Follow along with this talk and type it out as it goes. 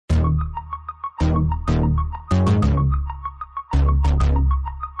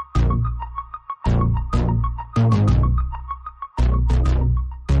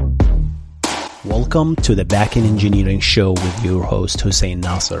Welcome to the Backend Engineering Show with your host Hussein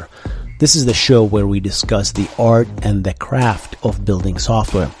Nasser. This is the show where we discuss the art and the craft of building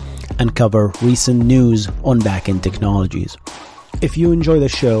software and cover recent news on backend technologies. If you enjoy the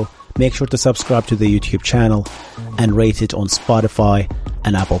show, make sure to subscribe to the YouTube channel and rate it on Spotify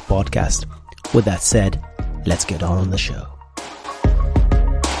and Apple Podcast. With that said, let's get on the show.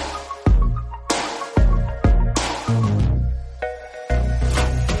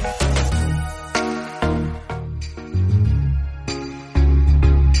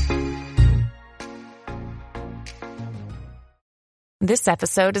 This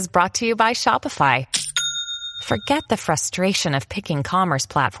episode is brought to you by Shopify. Forget the frustration of picking commerce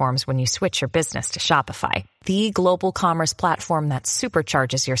platforms when you switch your business to Shopify, the global commerce platform that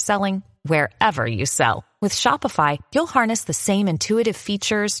supercharges your selling wherever you sell. With Shopify, you'll harness the same intuitive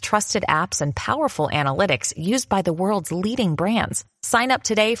features, trusted apps, and powerful analytics used by the world's leading brands. Sign up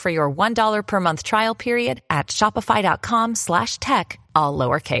today for your $1 per month trial period at shopify.com/tech, all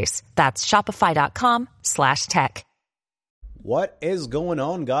lowercase. That's shopify.com/tech. What is going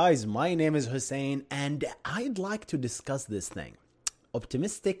on, guys? My name is Hussein, and I'd like to discuss this thing.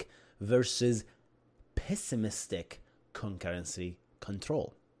 Optimistic versus pessimistic concurrency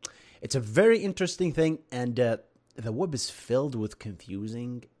control. It's a very interesting thing, and the web is filled with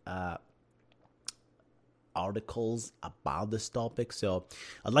confusing articles about this topic. So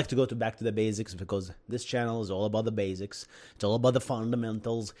I'd like to go back to the basics, because this channel is all about the basics. It's all about the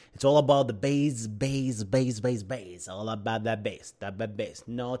fundamentals. It's all about the base. All about that base.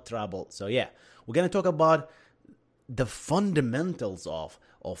 No trouble. So yeah, we're going to talk about the fundamentals of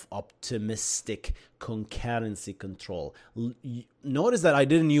optimistic concurrency control. Notice that I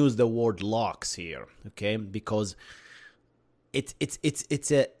didn't use the word locks here, okay? Because it's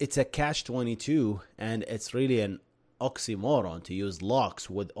a catch-22, and it's really an oxymoron to use locks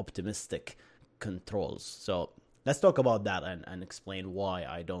with optimistic controls. So let's talk about that and explain why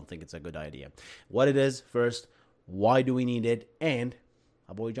I don't think it's a good idea. What it is first, why do we need it, and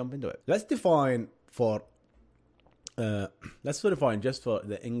how about we jump into it? Let's define just for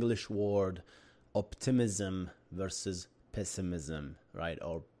the English word optimism versus pessimism, right?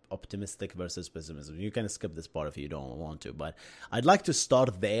 Or optimistic versus pessimism. You can skip this part if you don't want to, but I'd like to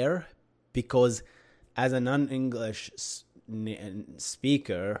start there, because as a non-English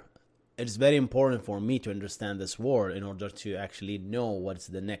speaker, it's very important for me to understand this word in order to actually know what's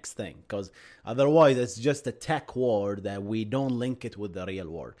the next thing, because otherwise it's just a tech word that we don't link it with the real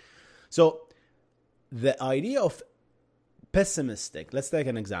word. So the idea of pessimistic, let's take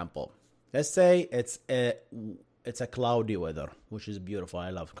an example. Let's say it's a cloudy weather, which is beautiful. I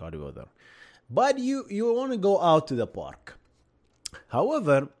love cloudy weather. But you want to go out to the park.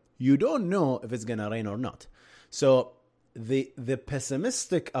 However, you don't know if it's going to rain or not. So the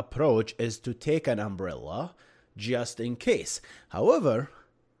pessimistic approach is to take an umbrella just in case. However,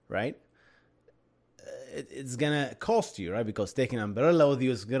 right, it's going to cost you, right? Because taking an umbrella with you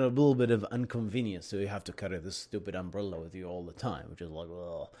is going to be a little bit of inconvenience. So you have to carry this stupid umbrella with you all the time, which is like,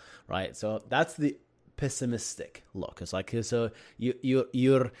 ugh, right? So that's the pessimistic look. It's like, so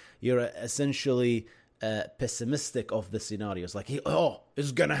you're essentially pessimistic of the scenario. It's like, oh,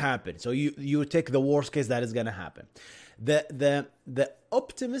 it's gonna happen. So you take the worst case that is gonna happen. The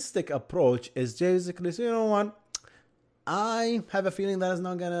optimistic approach is basically, so you know what, I have a feeling that it's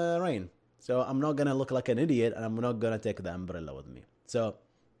not gonna rain, so I'm not gonna look like an idiot, and I'm not gonna take the umbrella with me. So,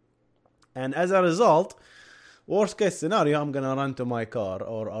 and as a result, worst case scenario, I'm gonna run to my car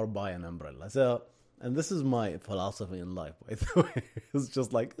or buy an umbrella. So, and this is my philosophy in life, by the way. It's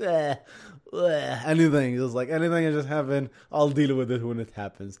just like, anything. It's like, anything that just happen, I'll deal with it when it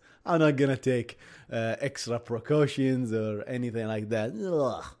happens. I'm not going to take extra precautions or anything like that.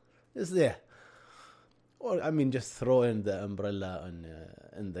 It's there. Or, I mean, just throw in the umbrella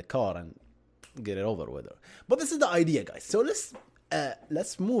in the car and get it over with. But this is the idea, guys. So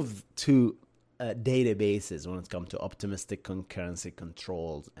let's move to databases when it comes to optimistic concurrency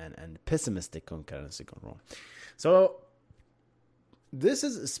controls and pessimistic concurrency control. So this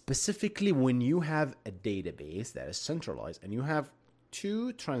is specifically when you have a database that is centralized and you have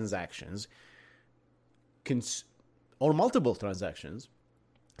two transactions or multiple transactions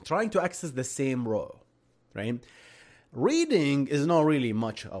trying to access the same row, right? Reading is not really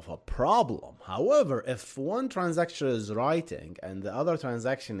much of a problem. However, if one transaction is writing and the other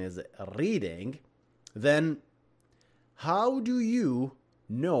transaction is reading, then how do you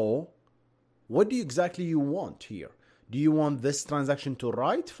know what do you exactly want here? Do you want this transaction to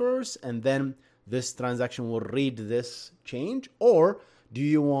write first and then this transaction will read this change? Or do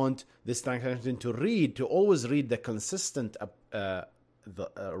you want this transaction to always read the consistent the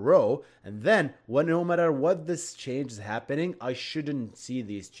row, and then no matter what this change is happening, I shouldn't see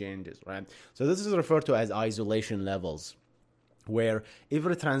these changes, right? So this is referred to as isolation levels, where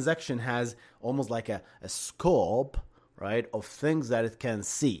every transaction has almost like a scope, right, of things that it can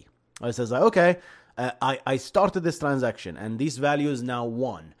see. It says like, okay, I started this transaction and this value is now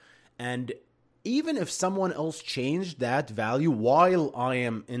 1. And even if someone else changed that value while I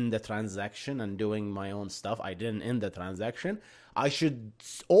am in the transaction and doing my own stuff, I didn't end the transaction, I should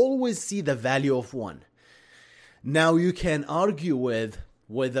always see the value of 1. Now you can argue with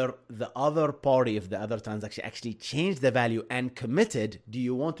whether the other party, if the other transaction actually changed the value and committed. Do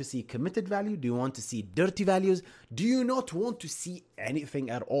you want to see committed value? Do you want to see dirty values? Do you not want to see anything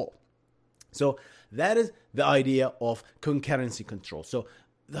at all? So that is the idea of concurrency control. So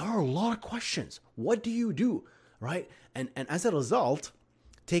there are a lot of questions. What do you do, right? And as a result,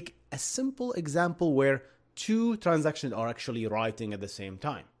 take a simple example where 2 transactions are actually writing at the same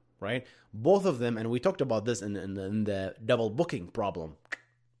time, right? Both of them, and we talked about this in the double booking problem.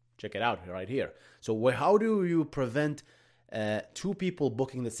 Check it out right here. So how do you prevent 2 people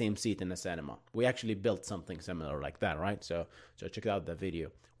booking the same seat in a cinema? We actually built something similar like that, right? So check out the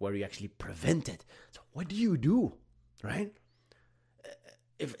video where you actually prevent it. So what do you do, right?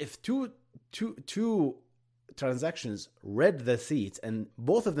 If two transactions read the seats and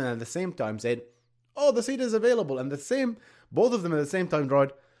both of them at the same time said, "Oh, the seat is available," and both of them at the same time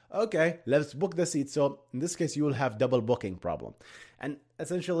wrote, "Okay, let's book the seat." So in this case, you will have double booking problem, and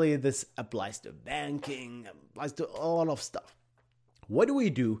essentially this applies to banking, applies to all of stuff. What do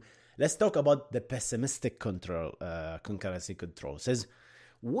we do? Let's talk about the pessimistic control, concurrency control. It says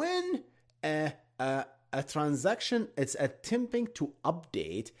when a transaction is attempting to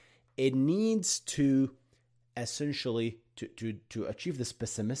update, it needs to essentially to achieve this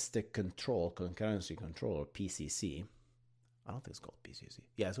pessimistic control, concurrency control, or PCC. I don't think it's called PCC.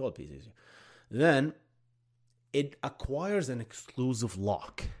 Yeah, it's called PCC. Then it acquires an exclusive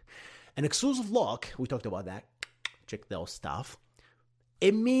lock. An exclusive lock, we talked about that. Check those stuff.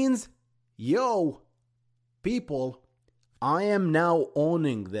 It means, yo, people, I am now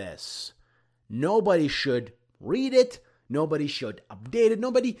owning this. Nobody should read it. Nobody should update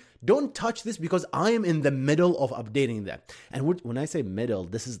it. Don't touch this because I am in the middle of updating that. And when I say middle,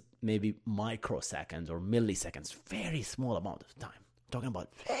 this is maybe microseconds or milliseconds. Very small amount of time. I'm talking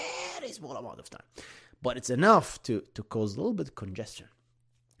about very small amount of time. But it's enough to cause a little bit of congestion.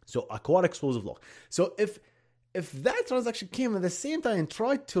 So acquire exclusive lock. So if that transaction came at the same time and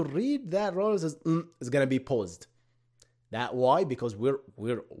tried to read that row, it's going to be paused. That why? Because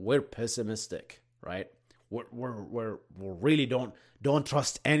we're pessimistic, right? We really don't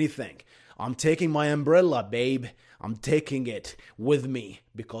trust anything. I'm taking my umbrella, babe. I'm taking it with me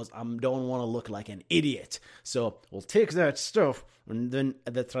because I don't want to look like an idiot. So we'll take that stuff, and then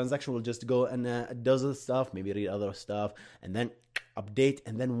the transaction will just go and does the stuff, maybe read other stuff, and then update.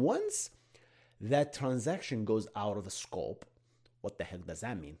 And then once that transaction goes out of the scope, what the heck does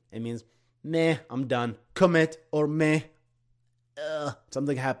that mean? It means, meh, I'm done. Commit, or meh,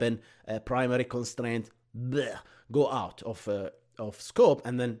 something happened, primary constraint, bleh, go out of scope,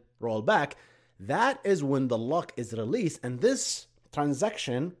 and then roll back. That is when the lock is released, and this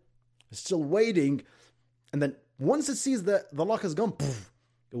transaction is still waiting. And then once it sees the lock is gone, poof,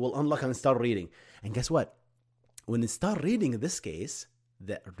 it will unlock and start reading. And guess what? When it start reading, in this case,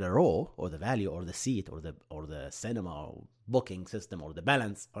 the row or the value or the seat or the cinema or booking system or the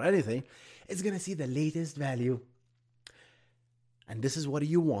balance or anything, it's gonna see the latest value. And this is what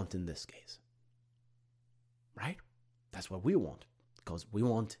you want in this case, right? That's what we want, because we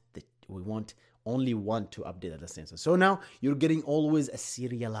want only one to update at the same time. So now you're getting always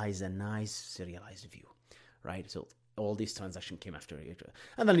a nice serialized view, right? So all these transactions came after each other,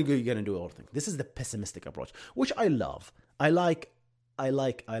 and then you're gonna do all things. This is the pessimistic approach, which I love. I like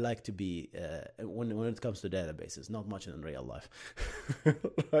to be when it comes to databases, not much in real life,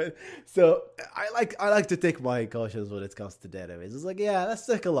 right? So I like to take my cautions when it comes to databases. It's like, yeah, let's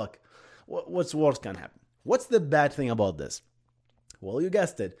take a look. What's worse can happen? What's the bad thing about this? Well, you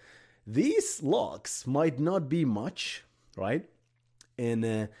guessed it. These locks might not be much, right?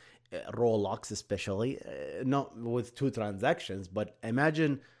 In raw locks, especially not with 2 transactions, but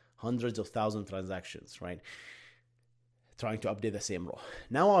imagine hundreds of thousands transactions, right? Trying to update the same row.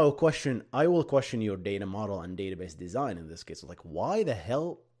 Now I will question your data model and database design in this case. Like, why the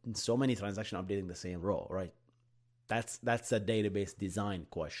hell so many transactions updating the same row, right? That's a database design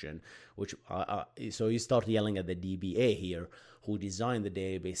question, which so you start yelling at the DBA here, who designed the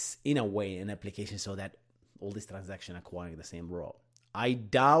database in a way, an application, so that all these transactions acquiring the same row. I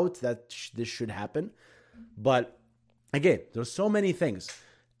doubt that this should happen, but Again, there's so many things.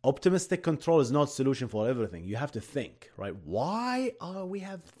 Optimistic control is not solution for everything. You have to think, right? Why we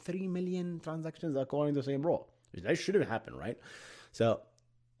have 3 million transactions according to the same rule? That shouldn't happen, right? So,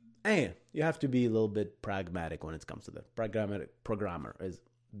 you have to be a little bit pragmatic when it comes to that. Programmer is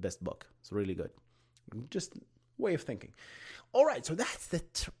best book. It's really good. Just way of thinking. All right, so that's the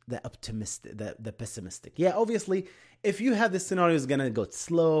optimistic, the pessimistic. Yeah, obviously, if you have this scenario, it's gonna go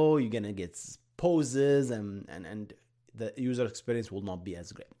slow. You're gonna get pauses, and the user experience will not be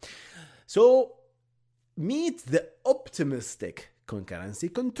as great. So meet the optimistic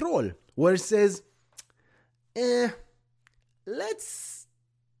concurrency control, where it says, let's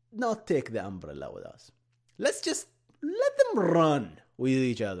not take the umbrella with us. Let's just let them run with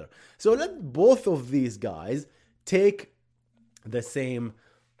each other. So let both of these guys take the same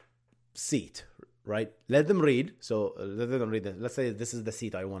seat, right? Let them read. So let them read that. Let's say this is the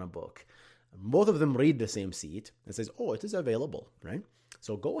seat I want to book. Both of them read the same seat and says, oh, it is available, right?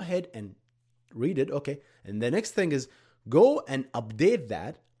 So go ahead and read it. Okay. And the next thing is go and update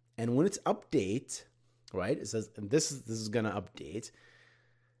that. And when it's update, right, it says, and this is going to update.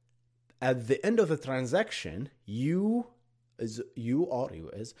 At the end of the transaction, you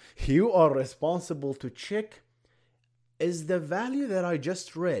are responsible to check, is the value that I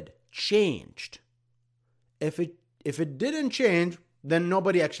just read changed? If it didn't change, then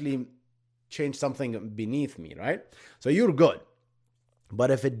nobody actually changed something beneath me, right? So you're good.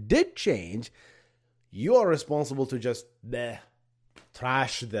 But if it did change, you are responsible to just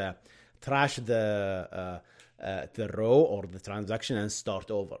trash the row or the transaction and start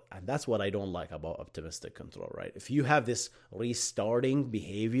over. And that's what I don't like about optimistic control, right? If you have this restarting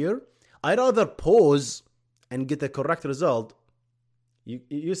behavior, I'd rather pause and get the correct result.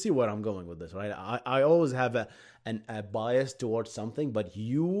 You see where I'm going with this, right? I always have a bias towards something, but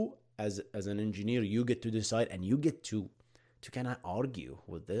you as an engineer, you get to decide, and you get to kind of argue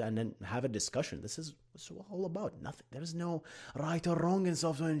with it and then have a discussion. This is all about nothing. There's no right or wrong in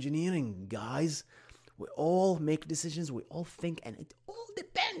software engineering, guys. We all make decisions, we all think, and it all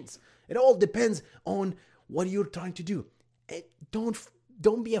depends. It all depends on what you're trying to do.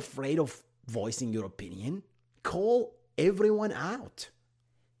 Don't be afraid of voicing your opinion. Call everyone out.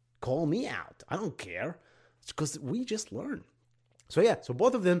 Call me out. I don't care. It's because we just learn. So yeah, so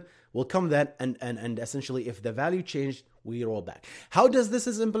both of them will come that, and essentially if the value changed, we roll back. How does this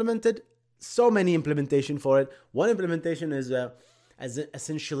is implemented? So many implementation for it. One implementation is as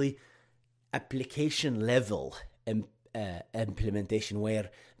essentially application level implementation,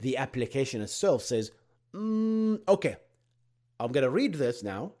 where the application itself says, okay, I'm going to read this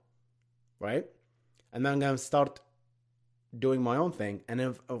now, right? And then I'm going to start doing my own thing.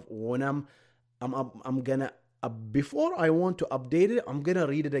 And when I'm going to, before I want to update it, I'm going to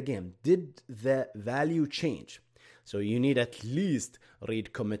read it again. Did the value change? So you need at least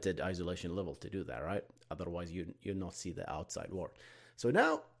read committed isolation level to do that, right? Otherwise, you'll not see the outside world. So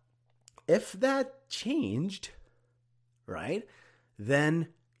now, if that changed, right, then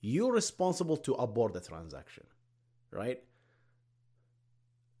you're responsible to abort the transaction, right?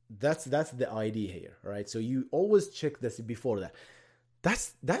 That's the idea here, right? So you always check this before that.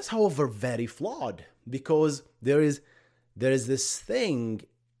 That's however very flawed, because there is this thing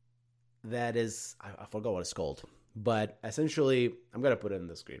that is, I forgot what it's called, but essentially, I'm gonna put it in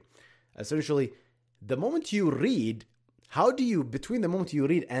the screen. Essentially, the moment you read, how do you, between the moment you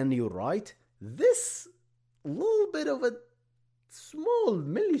read and you write, this little bit of a small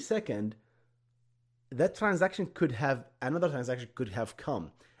millisecond, that transaction could have, another transaction could have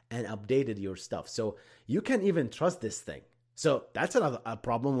come and updated your stuff. So you can't even trust this thing. So that's a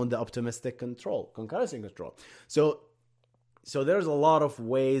problem with the optimistic control, concurrency control. So there's a lot of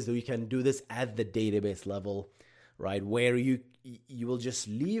ways that we can do this at the database level, right? Where you will just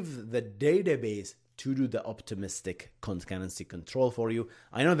leave the database to do the optimistic concurrency control for you.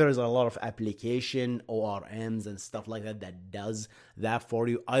 I know there's a lot of application ORMs and stuff like that does that for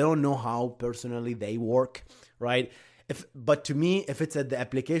you. I don't know how personally they work, right? But to me, if it's at the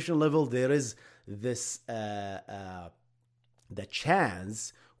application level, there is this the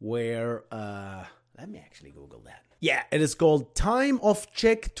chance where let me actually Google that. Yeah, it is called time of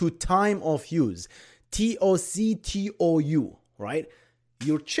check to time of use. TOCTOU, right?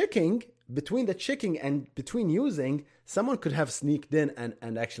 You're checking, between the checking and between using, someone could have sneaked in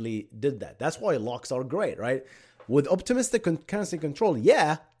and actually did that. That's why locks are great, right? With optimistic concurrency control,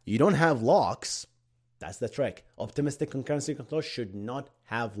 yeah, you don't have locks. That's the trick. Optimistic concurrency control should not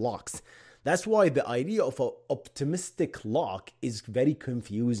have locks. That's why the idea of an optimistic lock is very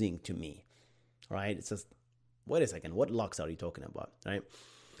confusing to me, right? It's just, wait a second, what locks are you talking about, right?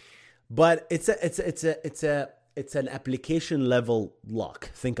 But it's it's an application level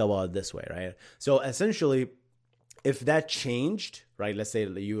lock. Think about it this way, right? So essentially, if that changed, right? Let's say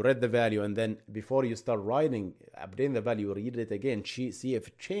you read the value, and then before you start updating the value, read it again, see if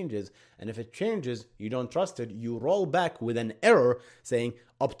it changes. And if it changes, you don't trust it, you roll back with an error saying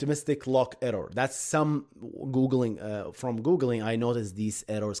optimistic lock error. That's some Googling, from Googling, I noticed these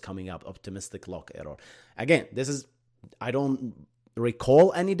errors coming up, optimistic lock error. Again, I don't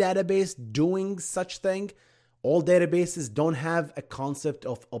recall any database doing such thing. All databases don't have a concept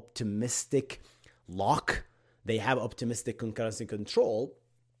of optimistic lock. They have optimistic concurrency control.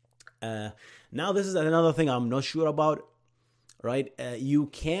 Now, this is another thing I'm not sure about, right? You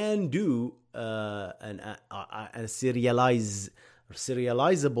can do a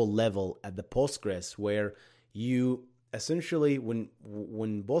serializable level at the Postgres, where you essentially,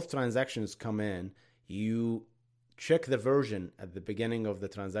 when both transactions come in, you check the version at the beginning of the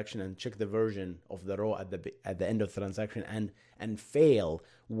transaction and check the version of the row at the end of the transaction, and fail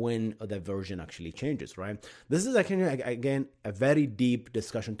when the version actually changes, right? This is actually, again, a very deep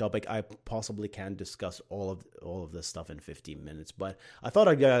discussion topic. I possibly can't discuss all of this stuff in 15 minutes, but I thought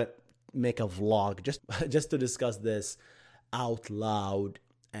I'd make a vlog just to discuss this out loud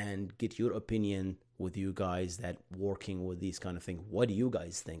and get your opinion with you guys that working with these kind of things. What do you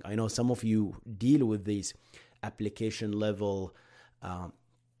guys think? I know some of you deal with these application level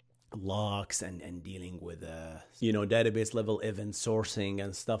locks and dealing with database level event sourcing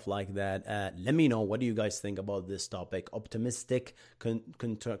and stuff like that. Let me know, what do you guys think about this topic? Optimistic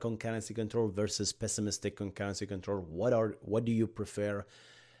concurrency control versus pessimistic concurrency control. What do you prefer?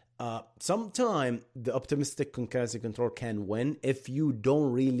 Sometimes the optimistic concurrency control can win if you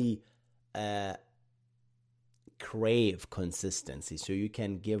don't really crave consistency, so you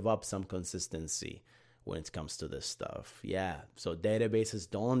can give up some consistency when it comes to this stuff. Yeah, so databases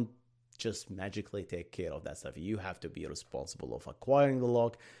don't just magically take care of that stuff. You have to be responsible of acquiring the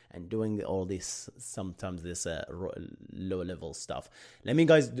lock and doing all this, sometimes this low level stuff. Let me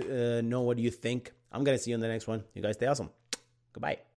guys know what you think. I'm gonna see you in the next one. You guys stay awesome. Goodbye.